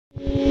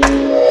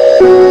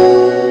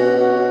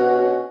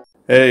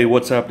Hey,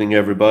 what's happening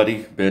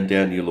everybody? Ben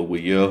Daniel over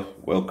here.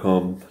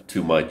 Welcome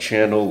to my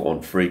channel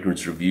on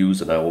fragrance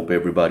reviews, and I hope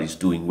everybody's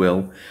doing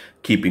well,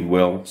 keeping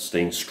well,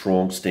 staying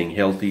strong, staying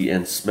healthy,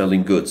 and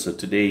smelling good. So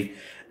today,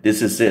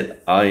 this is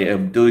it. I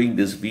am doing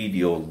this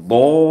video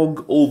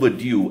long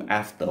overdue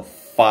after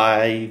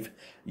 5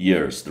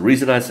 years. The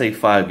reason I say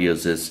 5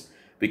 years is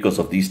because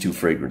of these two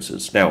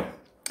fragrances. Now,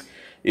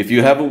 if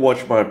you haven't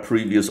watched my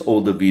previous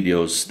older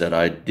videos that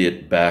I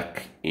did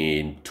back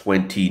in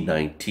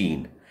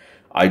 2019,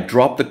 I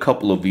dropped a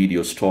couple of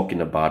videos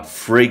talking about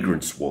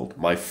Fragrance World,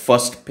 my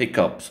first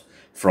pickups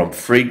from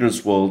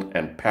Fragrance World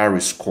and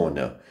Paris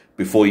Corner,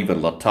 before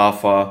even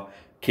Latafa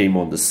came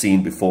on the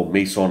scene, before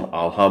Maison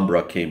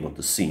Alhambra came on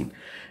the scene.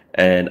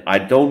 And I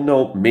don't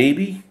know,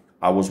 maybe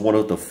I was one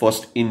of the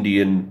first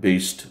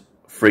Indian-based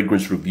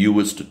fragrance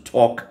reviewers to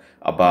talk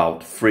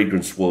about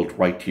Fragrance World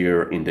right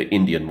here in the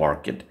Indian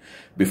market,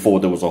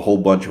 before there was a whole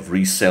bunch of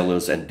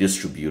resellers and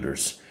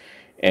distributors.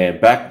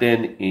 And back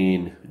then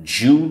in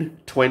June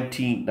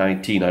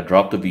 2019, I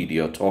dropped a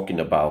video talking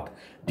about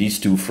these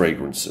two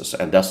fragrances.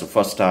 And that's the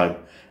first time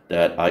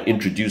that I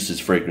introduced these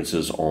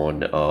fragrances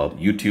on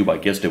YouTube. I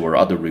guess there were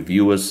other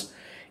reviewers.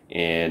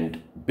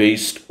 And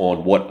based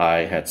on what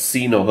I had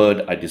seen or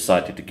heard, I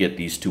decided to get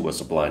these two as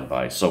a blind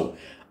buy. So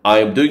I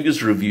am doing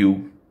this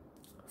review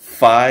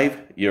 5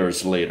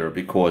 years later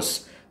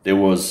because there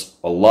was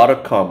a lot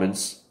of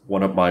comments,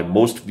 one of my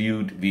most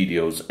viewed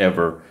videos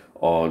ever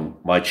on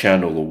my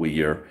channel over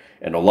here,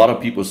 and a lot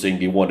of people saying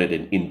they wanted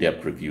an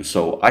in-depth review.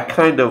 So I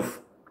kind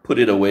of put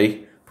it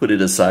away, put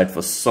it aside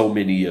for so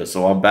many years.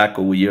 So I'm back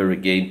over here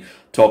again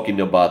talking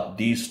about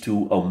these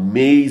two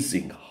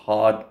amazing,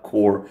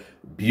 hardcore,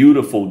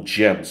 beautiful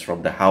gems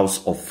from the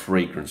house of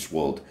Fragrance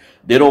World.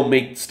 They don't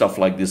make stuff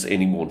like this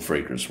anymore in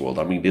Fragrance World.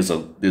 I mean,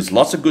 there's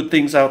lots of good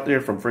things out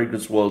there from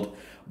Fragrance World,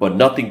 but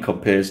nothing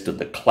compares to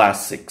the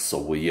classics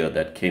over here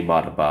that came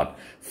out about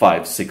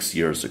 5-6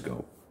 years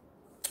ago.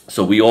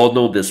 So we all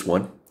know this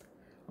one,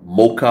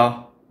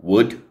 Mocha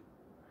Wood,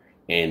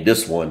 and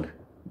this one,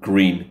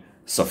 Green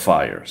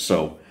Sapphire.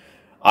 So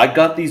I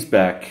got these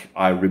back,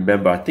 I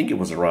remember, I think it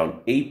was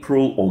around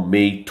April or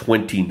May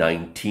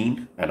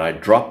 2019, and I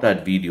dropped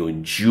that video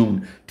in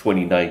June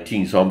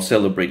 2019. So I'm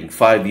celebrating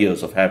 5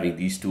 years of having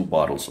these two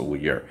bottles over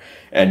here.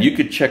 And you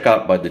could check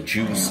out by the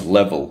juice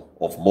level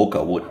of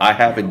Mocha Wood. I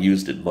haven't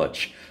used it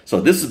much. So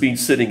this has been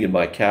sitting in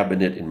my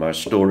cabinet, in my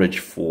storage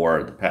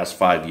for the past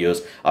 5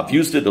 years. I've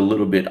used it a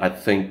little bit, I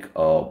think,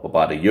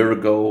 about a year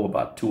ago,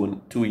 about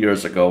two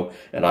years ago,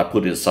 and I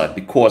put it aside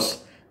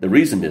because the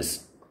reason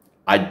is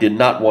I did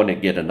not want to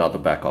get another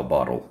backup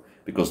bottle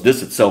because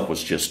this itself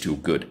was just too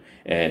good,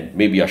 and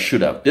maybe I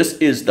should have. This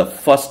is the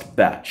first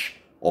batch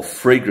of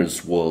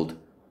Fragrance World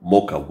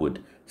Mocha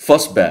Wood.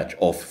 First batch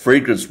of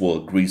Fragrance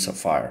World Green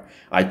Sapphire.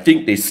 I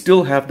think they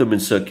still have them in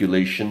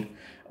circulation.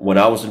 When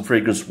I was in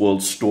Fragrance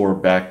World store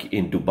back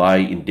in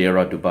Dubai, in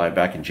Dera, Dubai,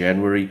 back in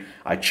January,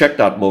 I checked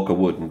out Mocha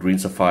Wood and Green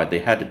Sapphire. They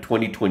had the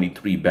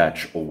 2023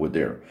 batch over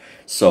there.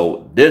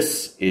 So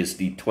this is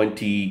the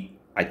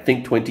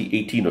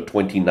 2018 or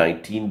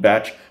 2019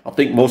 batch. I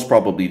think most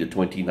probably the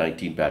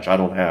 2019 batch. I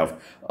don't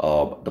have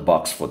the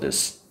box for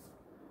this.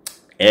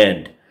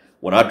 And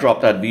when I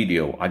dropped that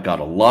video, I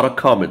got a lot of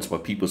comments by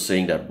people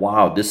saying that,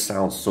 wow, this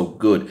sounds so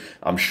good.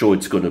 I'm sure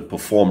it's going to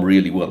perform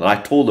really well. And I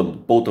told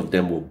them both of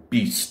them were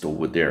beasts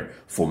over there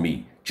for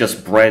me.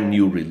 Just brand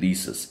new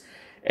releases.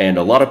 And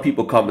a lot of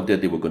people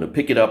commented they were going to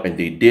pick it up, and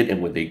they did.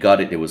 And when they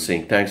got it, they were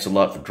saying, thanks a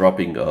lot for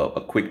dropping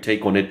a quick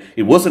take on it.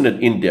 It wasn't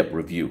an in-depth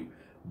review,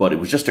 but it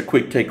was just a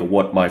quick take of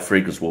what my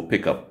Fragrance World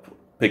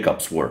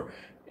pickups were.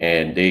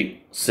 And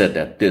they said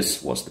that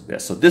this was the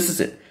best. So this is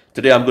it.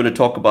 Today I'm going to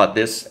talk about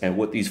this and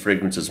what these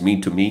fragrances mean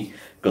to me,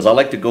 because I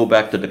like to go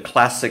back to the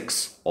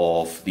classics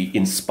of the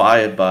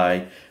inspired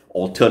by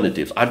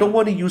alternatives. I don't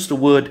want to use the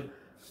word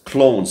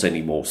clones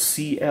anymore,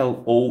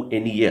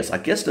 C-L-O-N-E-S. I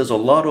guess there's a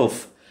lot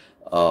of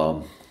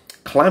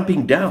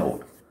clamping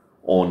down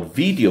on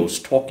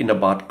videos talking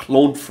about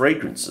clone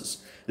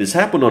fragrances. This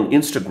happened on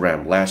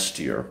Instagram last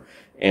year,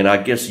 and I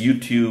guess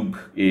YouTube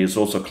is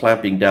also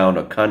clamping down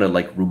or kind of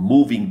like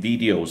removing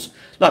videos,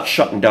 not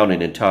shutting down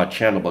an entire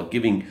channel, but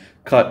giving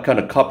kind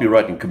of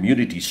copyright and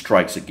community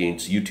strikes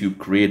against YouTube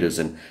creators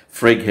and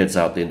frag heads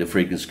out there in the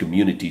fragrance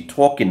community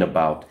talking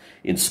about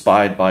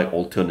inspired by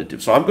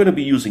alternatives. So I'm going to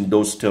be using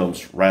those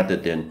terms rather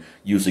than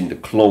using the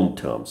clone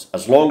terms,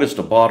 as long as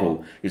the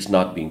bottle is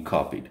not being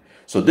copied.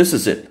 So this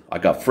is it. I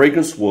got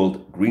Fragrance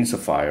World Green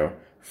Sapphire,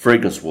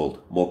 Fragrance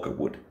World Mocha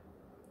Wood.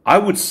 I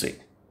would say,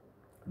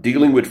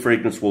 dealing with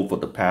Fragrance World for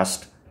the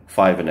past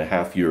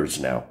 5.5 years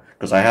now,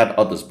 because I had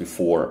others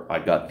before I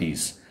got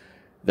these,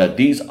 that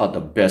these are the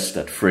best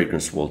that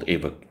Fragrance World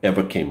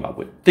ever came up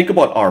with. Think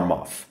about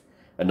Armaf,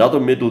 another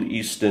Middle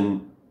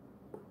Eastern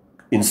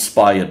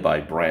inspired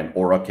by brand,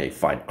 or okay,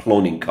 fine,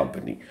 cloning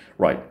company,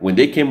 right? When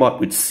they came up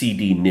with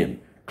CD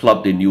Nim,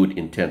 Club de Nude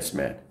Intense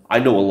Man, I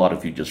know a lot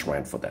of you just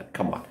ran for that.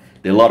 Come on,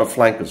 there are a lot of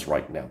flankers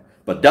right now,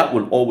 but that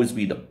will always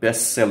be the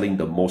best-selling,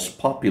 the most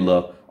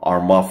popular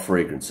Armaf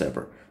fragrance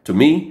ever. To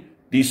me,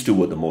 These two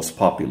were the most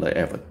popular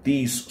ever.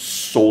 These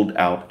sold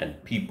out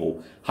and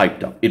people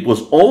hyped up. It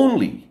was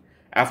only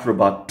after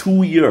about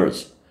 2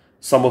 years,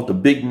 some of the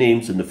big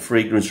names in the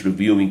fragrance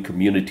reviewing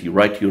community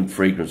right here in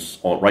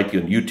right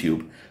here on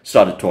YouTube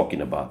started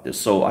talking about this.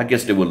 So I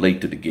guess they were late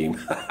to the game.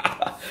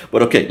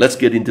 But okay, let's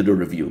get into the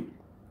review.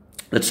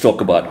 Let's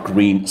talk about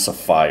Green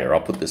Sapphire.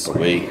 I'll put this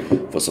away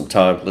for some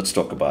time. Let's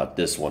talk about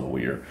this one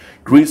here.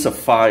 Green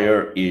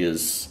Sapphire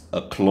is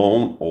a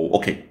clone,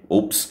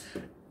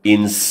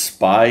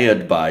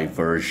 inspired by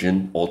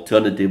version,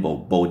 alternative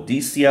of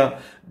Boadicea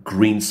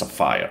Green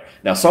Sapphire.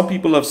 Now, some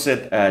people have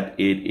said that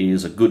it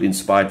is a good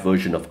inspired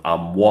version of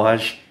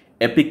Amouage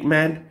Epic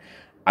Man.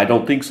 I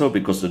don't think so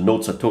because the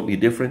notes are totally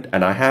different.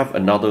 And I have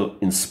another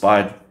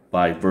inspired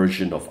by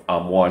version of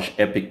Amouage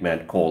Epic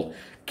Man called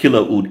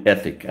Killer Oud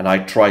Ethic, and I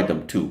tried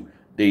them too.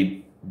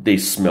 They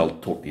smell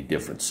totally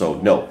different.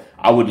 So no,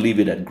 I would leave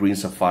it at Green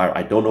Sapphire.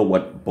 I don't know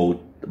what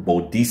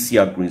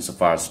Boadicea Green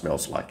Sapphire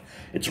smells like.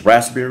 It's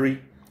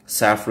raspberry,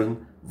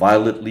 saffron,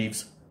 violet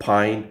leaves,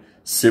 pine,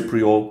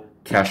 cypriol,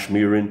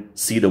 cashmerean,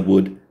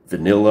 cedarwood,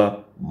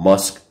 vanilla,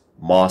 musk,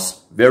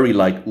 moss, very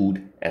light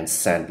oud, and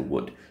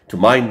sandalwood. To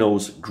my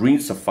nose, Green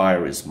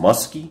Sapphire is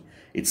musky,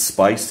 it's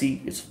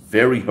spicy, it's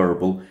very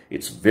herbal,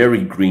 it's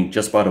very green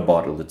just by the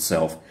bottle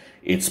itself.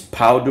 It's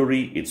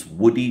powdery, it's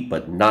woody,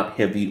 but not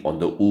heavy on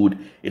the oud.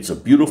 It's a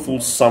beautiful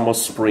summer,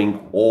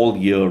 spring, all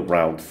year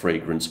round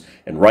fragrance.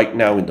 And right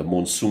now in the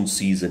monsoon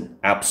season,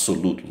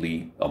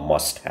 absolutely a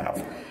must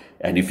have.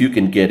 And if you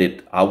can get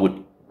it, I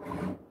would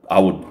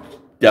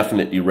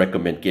definitely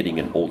recommend getting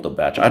an older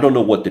batch. I don't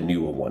know what the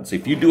newer ones.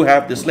 If you do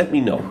have this, let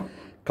me know.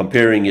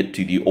 Comparing it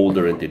to the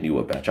older and the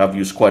newer batch. I've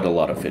used quite a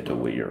lot of it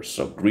over years.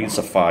 So Green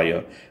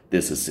Sapphire,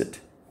 this is it.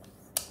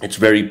 It's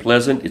very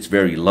pleasant. It's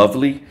very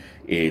lovely.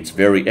 It's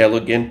very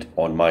elegant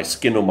on my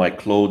skin, on my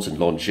clothes, and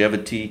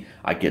longevity.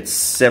 I get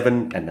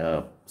 7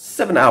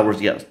 hours,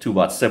 to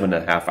about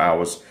 7.5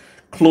 hours,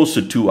 close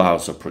to 2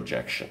 hours of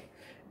projection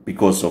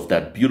because of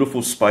that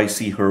beautiful,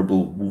 spicy,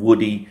 herbal,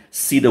 woody,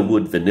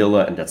 cedarwood,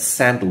 vanilla, and that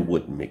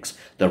sandalwood mix.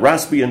 The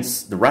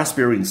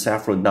raspberry and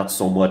saffron, not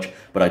so much,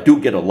 but I do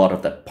get a lot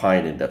of that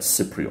pine and that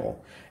cypriol,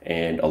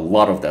 and a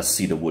lot of that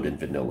cedarwood and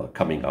vanilla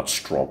coming out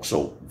strong.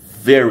 So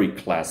very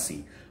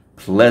classy,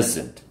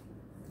 pleasant,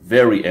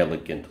 very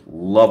elegant,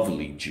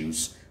 lovely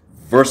juice,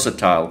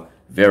 versatile,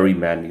 very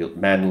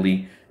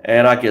manly,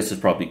 and I guess it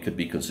probably could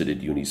be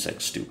considered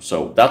unisex too.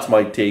 So that's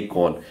my take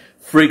on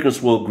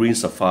Fragrance World Green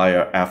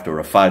Sapphire after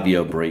a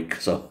 5-year break.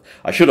 So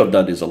I should have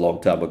done this a long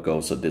time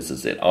ago, so this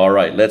is it. All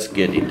right, let's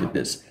get into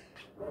this.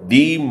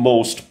 The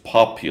most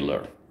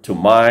popular, to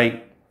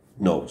my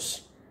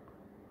nose,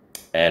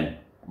 and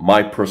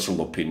my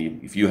personal opinion,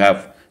 if you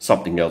have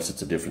something else,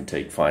 it's a different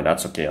take, fine,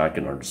 that's okay, I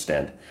can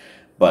understand.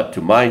 But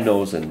to my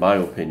nose and my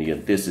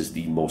opinion, this is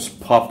the most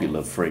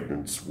popular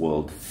Fragrance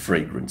World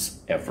fragrance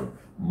ever,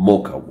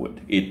 Mocha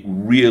Wood. It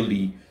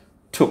really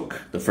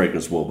took the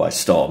Fragrance World by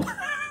storm.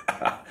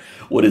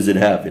 What does it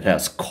have? It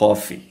has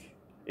coffee,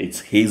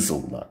 it's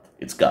hazelnut,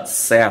 it's got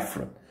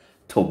saffron,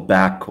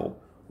 tobacco,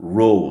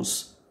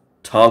 rose,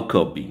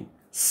 tonka bean,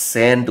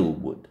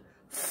 sandalwood,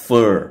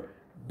 fir,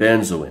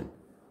 benzoin,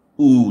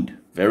 oud,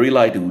 very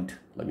light oud.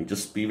 Let me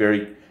just be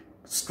very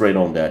straight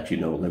on that,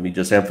 let me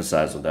just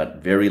emphasize on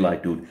that, very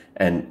light oud,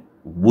 and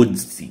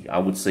woodsy. I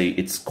would say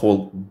it's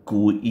called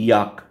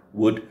guaiac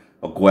wood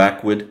or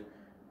guaiac wood.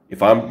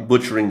 If I'm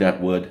butchering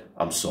that word,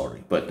 I'm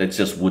sorry, but it's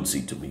just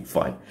woodsy to me,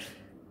 fine.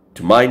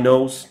 To my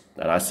nose,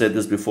 and I said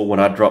this before when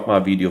I dropped my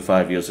video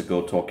 5 years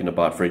ago talking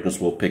about Fragrance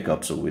World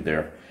pickups over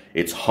there,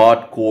 it's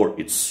hardcore,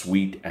 it's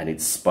sweet, and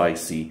it's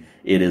spicy.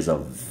 It is a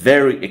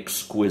very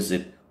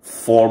exquisite,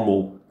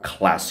 formal,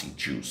 classy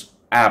juice.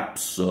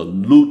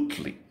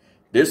 Absolutely.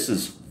 This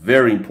is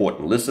very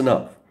important. Listen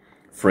up,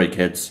 frag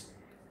heads.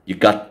 You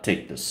got to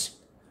take this.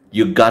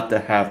 You got to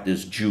have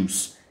this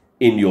juice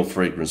in your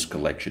fragrance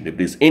collection. If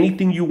there's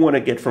anything you want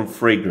to get from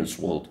Fragrance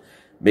World,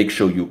 make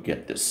sure you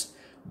get this.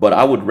 But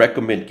I would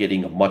recommend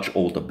getting a much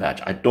older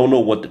batch. I don't know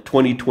what the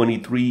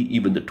 2023,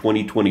 even the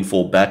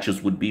 2024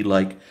 batches would be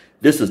like.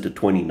 This is the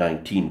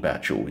 2019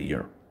 batch over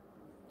here.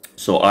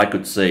 So I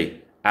could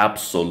say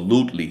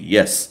absolutely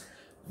yes,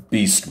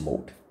 beast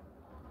mode.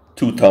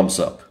 2 thumbs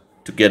up.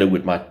 Together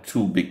with my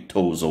 2 big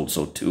toes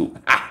also too.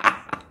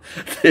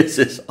 This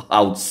is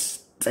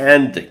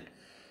outstanding.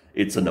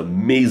 It's an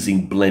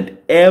amazing blend.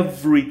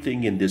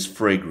 Everything in this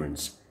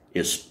fragrance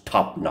is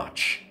top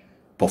notch.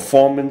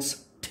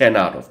 Performance, 10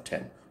 out of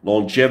 10.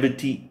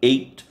 Longevity,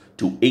 8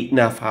 to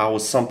 8.5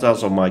 hours.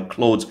 Sometimes on my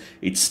clothes,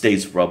 it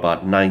stays for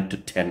about 9 to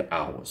 10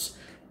 hours.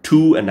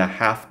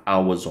 2.5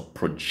 hours of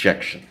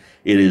projection.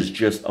 It is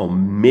just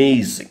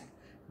amazing.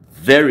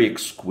 Very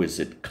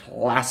exquisite,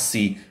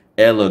 classy,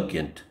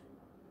 elegant,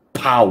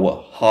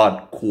 power,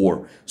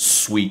 hardcore,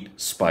 sweet,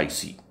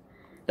 spicy.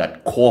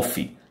 That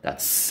coffee,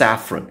 that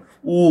saffron,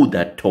 ooh,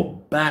 that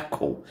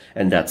tobacco,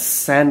 and that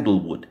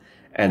sandalwood,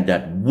 and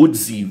that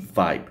woodsy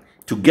vibe.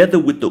 Together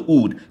with the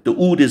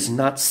oud is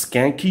not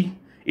skanky.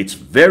 It's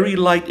very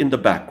light in the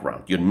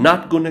background. You're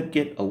not going to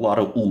get a lot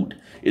of oud.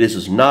 It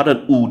is not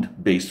an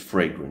oud-based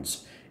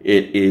fragrance.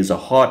 It is a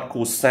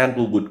hardcore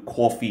sandalwood,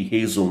 coffee,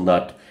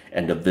 hazelnut,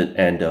 and a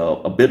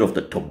bit of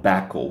the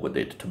tobacco with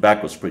it.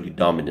 Tobacco is pretty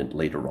dominant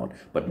later on,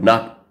 but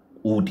not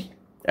woody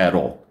at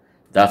all.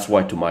 That's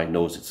why to my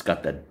nose, it's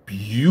got that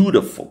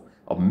beautiful,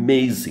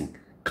 amazing,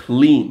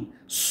 clean,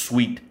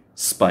 sweet,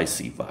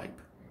 spicy vibe.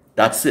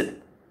 That's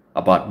it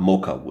about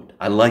Mocha wood.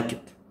 I like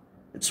it.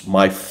 It's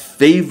my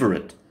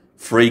favorite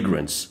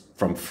fragrance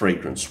from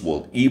Fragrance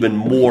World, even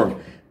more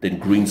than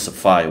Green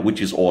Sapphire,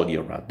 which is all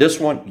year round. This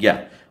one,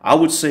 yeah, I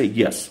would say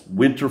yes.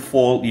 Winter,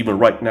 fall, even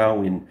right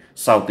now in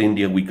South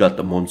India, we got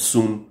the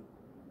monsoon.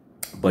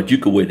 But you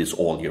can wear this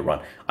all year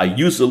round. I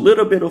used a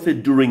little bit of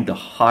it during the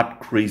hot,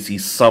 crazy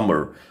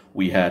summer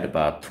we had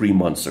about 3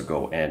 months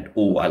ago. And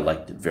oh, I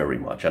liked it very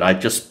much. And I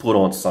just put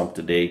on some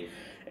today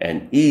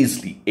and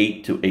easily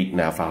 8 to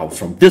 8.5 hours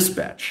from this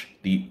batch,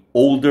 the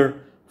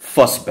older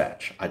Fuss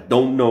batch. I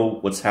don't know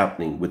what's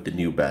happening with the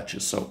new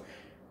batches. So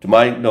to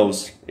my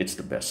nose, it's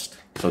the best.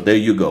 So there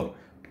you go.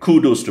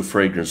 Kudos to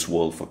Fragrance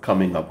World for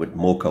coming up with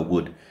Mocha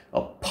Wood,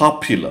 a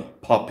popular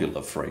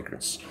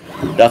fragrance.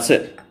 That's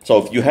it. So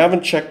if you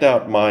haven't checked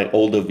out my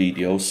older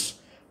videos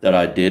that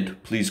I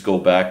did, please go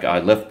back. I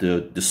left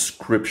the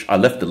description. I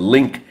left the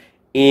link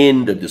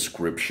in the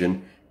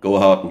description. Go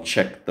out and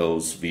check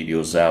those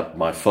videos out.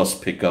 My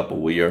first pickup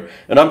over here.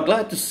 And I'm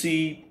glad to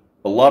see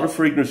a lot of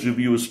fragrance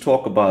reviewers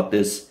talk about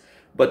this,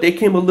 but they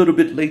came a little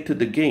bit late to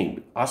the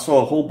game. I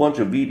saw a whole bunch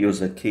of videos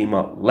that came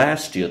out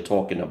last year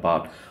talking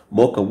about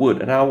Mocha Wood,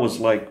 and I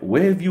was like,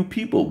 where have you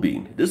people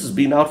been? This has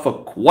been out for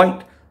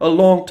quite a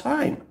long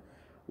time.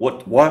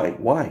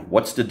 Why?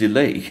 What's the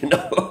delay? You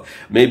know,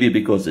 maybe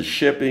because of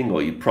shipping,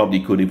 or you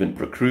probably couldn't even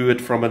procure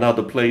it from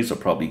another place, or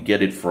probably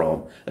get it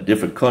from a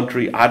different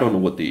country. I don't know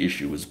what the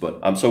issue is, but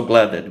I'm so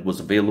glad that it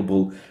was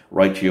available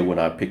right here when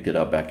I picked it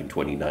up back in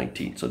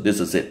 2019. So this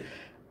is it.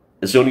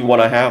 It's the only one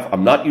I have.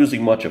 I'm not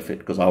using much of it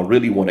because I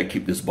really want to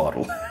keep this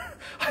bottle.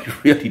 I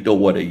really don't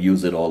want to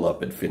use it all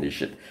up and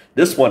finish it.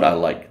 This one I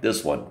like.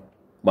 This one,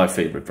 my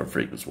favorite from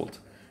Fragrance World.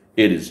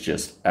 It is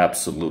just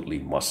absolutely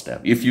must have.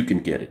 If you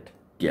can get it,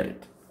 get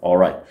it. All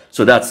right.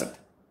 So that's it.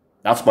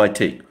 That's my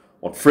take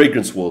on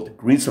Fragrance World,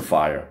 Green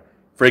Sapphire,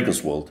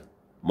 Fragrance World,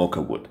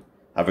 Mocha Wood.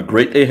 Have a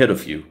great day ahead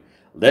of you.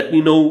 Let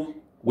me know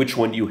which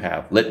one you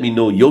have. Let me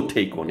know your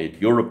take on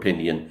it, your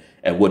opinion,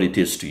 and what it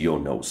is to your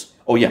nose.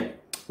 Oh yeah,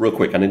 real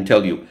quick, I didn't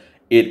tell you.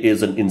 It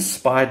is an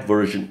inspired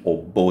version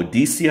of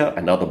Boadicea,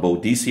 another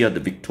Boadicea, the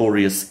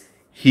Victorious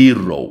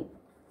Hero.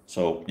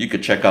 So you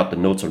could check out the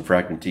notes on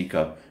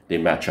Fragrantica. They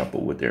match up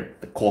over there.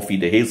 The coffee,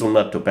 the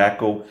hazelnut,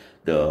 tobacco,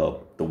 the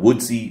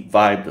woodsy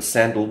vibe, the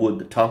sandalwood,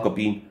 the tonka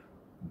bean.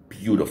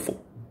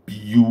 Beautiful.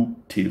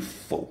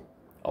 Beautiful.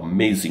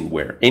 Amazing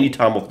wear. Any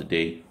time of the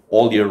day,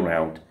 all year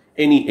round,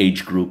 any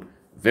age group.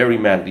 Very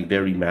manly,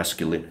 very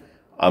masculine.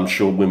 I'm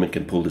sure women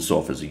can pull this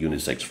off as a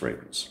unisex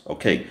fragrance.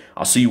 Okay,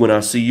 I'll see you when I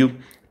see you.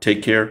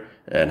 Take care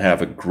and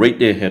have a great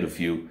day ahead of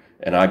you.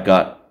 And I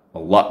got a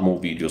lot more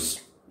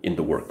videos in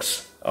the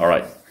works. All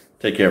right,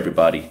 take care,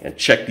 everybody. And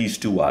check these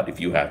two out if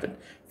you haven't.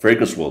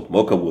 Fragrance World,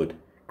 Mocha Wood,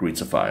 Green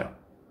Sapphire.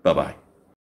 Bye-bye.